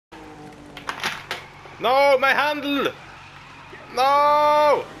No, my handle!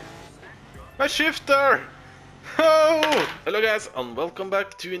 No! My shifter! Oh! Hello guys and welcome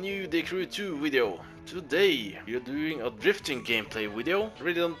back to a new The Crew 2 video. Today we are doing a drifting gameplay video.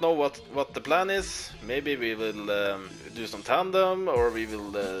 Really don't know what the plan is. Maybe we will do some tandem or we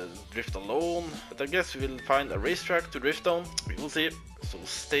will drift alone. But I guess we will find a racetrack to drift on. We will see. So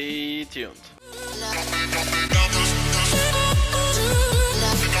stay tuned.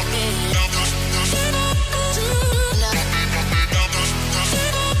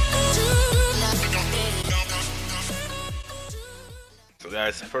 So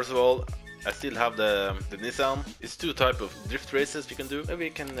guys, first of all, I still have the Nissan. It's two type of drift races we can do. Maybe we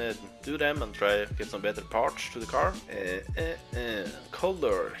can do them and try get some better parts to the car.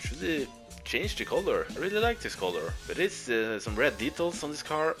 Color. Should we change the color? I really like this color. But it's some red details on this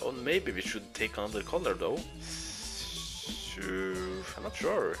car. Or maybe we should take another color though. I'm not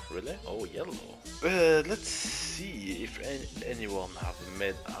sure, really. Oh, yellow. Let's see if anyone have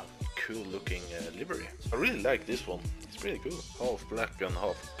made a cool looking livery. I really like this one. It's pretty cool. Half black and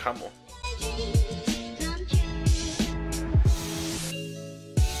half camo.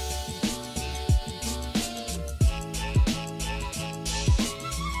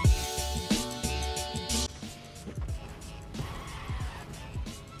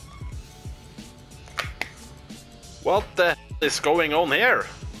 What the hell is going on here?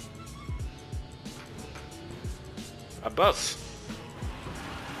 A bus.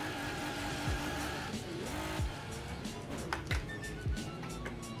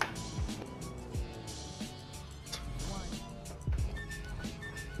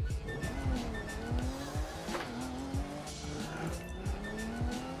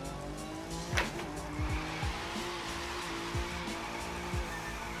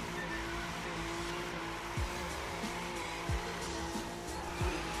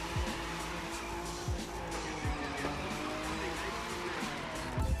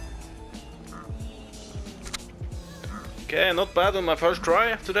 Okay, not bad on my first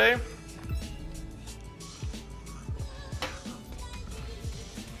try today.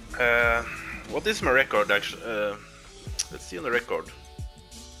 What is my record actually? Let's see on the record.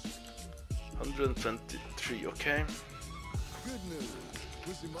 123, okay. Good news.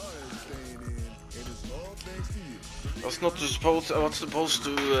 Staying in, and it's all thanks to you. I was supposed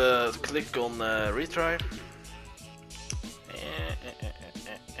to click on retry.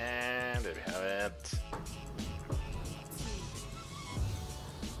 There we have it.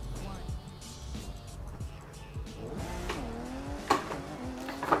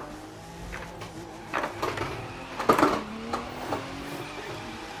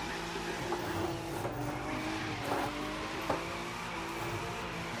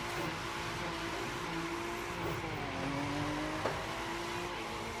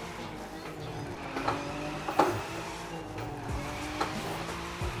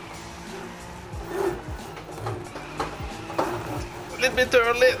 A little bit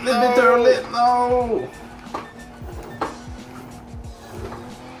early, no!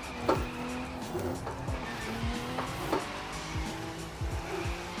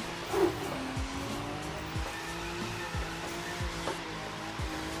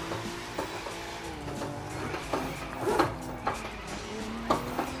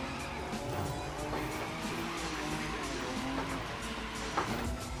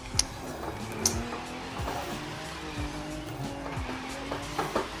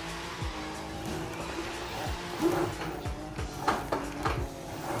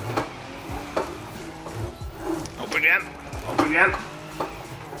 Up again.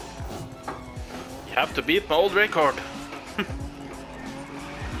 You have to beat my old record.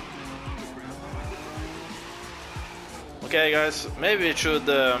 Okay guys, maybe we should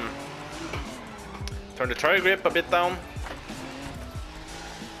turn the tire grip a bit down.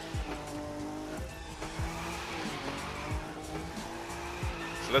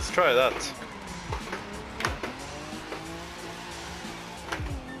 So let's try that.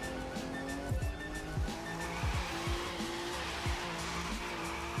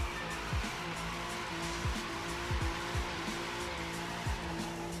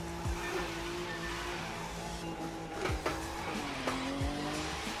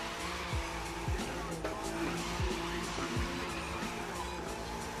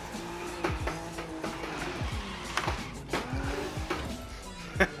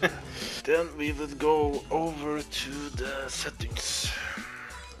 Then we will go over to the settings.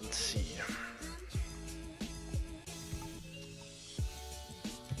 Let's see.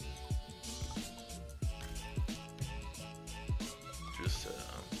 Just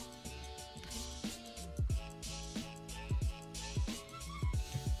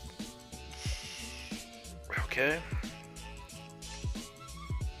Okay.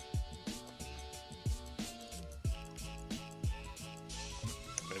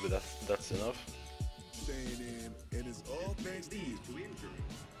 Maybe that's enough. Staying in, and it's all thanks to you.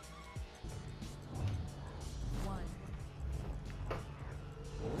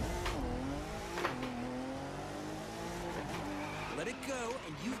 Let it go,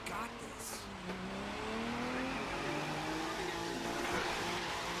 and you've got this.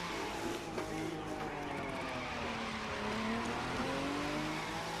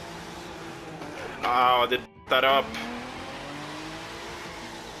 Oh, I did that up.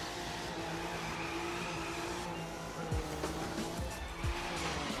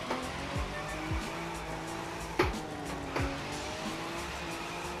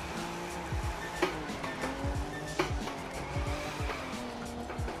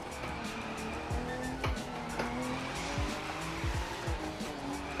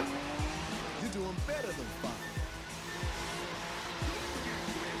 You're doing better than fine.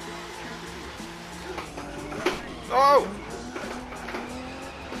 Oh!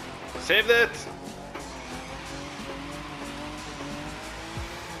 Saved it!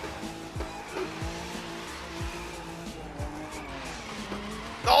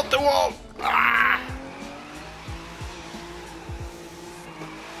 Not the wall! Ah!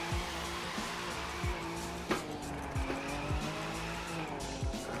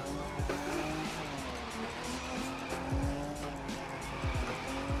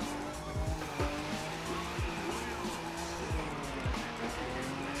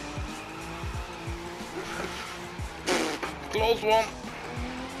 Close one.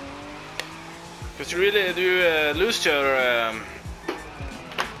 Because you really do lose your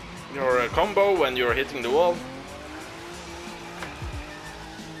combo when you're hitting the wall.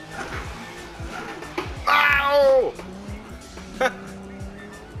 Ow!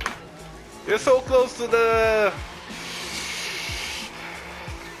 You're so close to the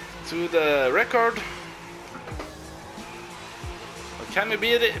record. But can we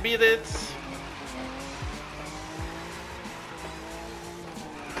beat it? Beat it?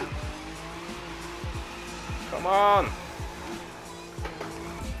 Come on!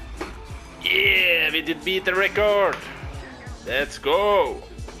 Yeah, we did beat the record! Let's go!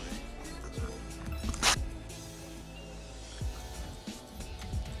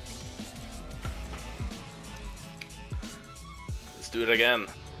 Let's do it again.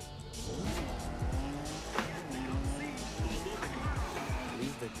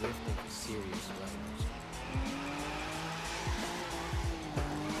 Leave the drifting for serious runners.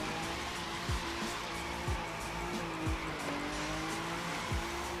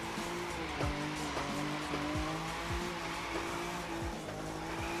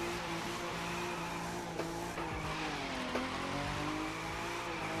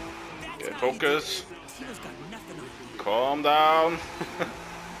 Okay, focus. Tina's got nothing on you. Calm down.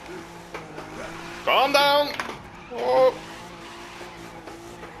 Calm down. Oh.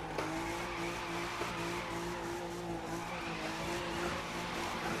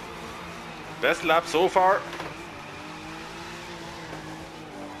 Best lap so far.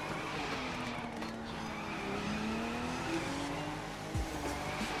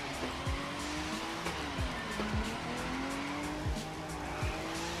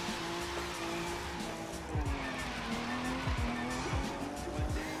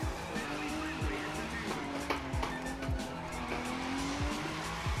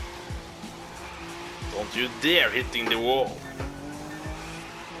 Don't you dare hitting the wall.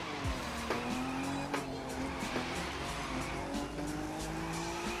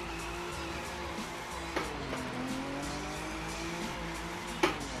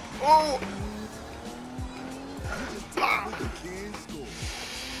 Oh!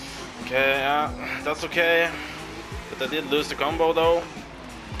 Okay, yeah, that's okay. But I did lose the combo though.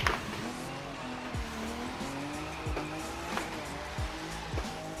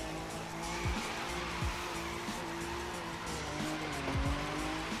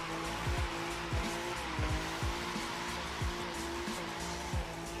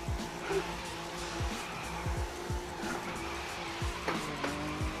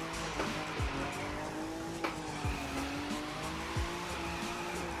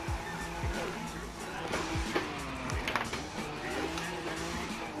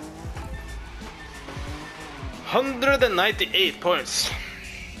 $198 points.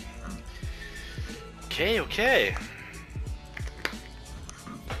 Okay, okay.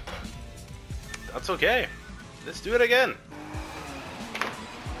 That's okay. Let's do it again.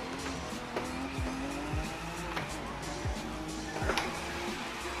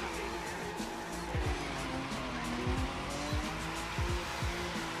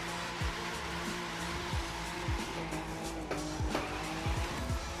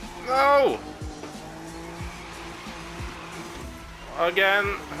 No!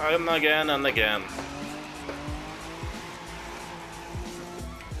 Again, and again, and again.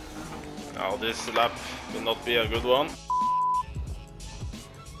 Now this lap will not be a good one.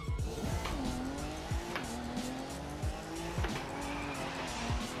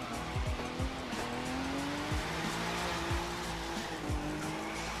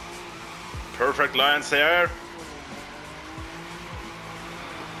 Perfect lines here.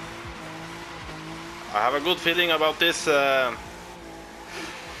 I have a good feeling about this lap.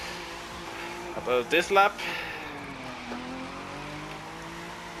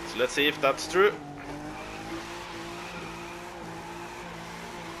 So let's see if that's true.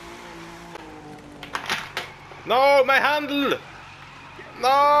 No, my handle!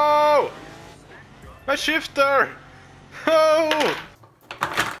 No! My shifter! Oh!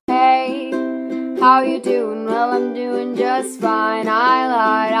 Hey, how you doing? Well, I'm doing just fine. I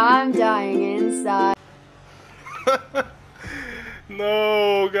lied, I'm dying inside.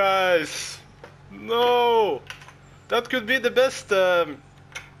 No, guys. No. That could be the best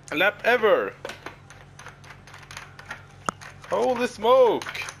lap ever. Holy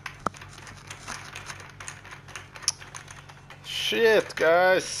smoke. Shit,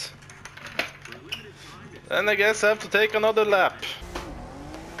 guys. Then I guess I have to take another lap.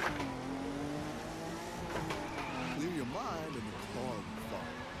 Clear your mind and the car will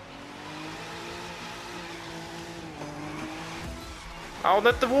follow. Out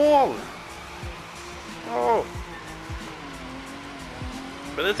at the wall. Oh.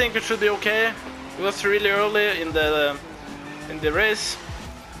 But I think it should be okay. It was really early in the race.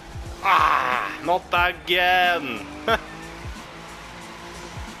 Ah, not again.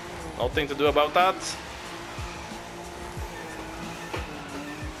 Nothing to do about that.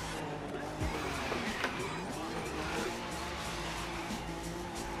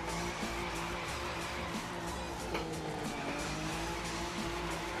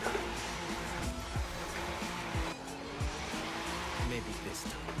 Maybe this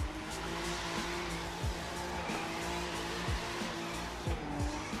time.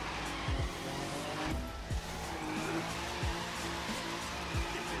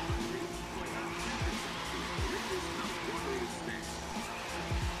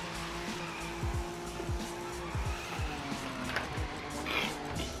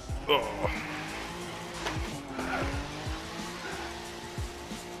 Oh.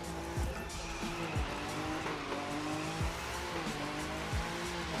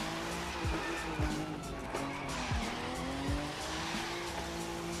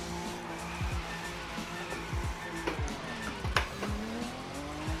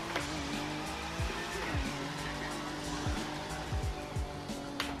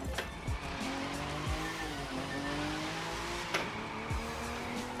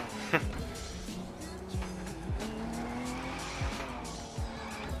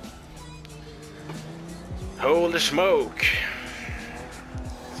 Holy smoke.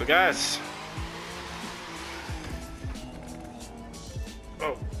 So guys,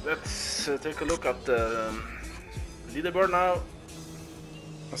 let's take a look at the leaderboard now.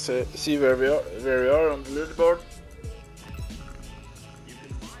 Let's see where we are on the leaderboard.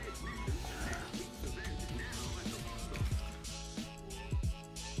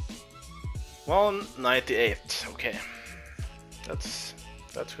 $198. Okay, that's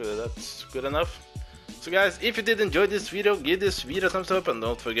good. That's good enough. So guys, if you did enjoy this video, give this video a thumbs up and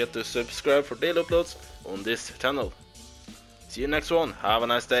don't forget to subscribe for daily uploads on this channel. See you next one. Have a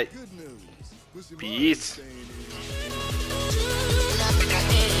nice day. Good news. With your mind Peace. staying in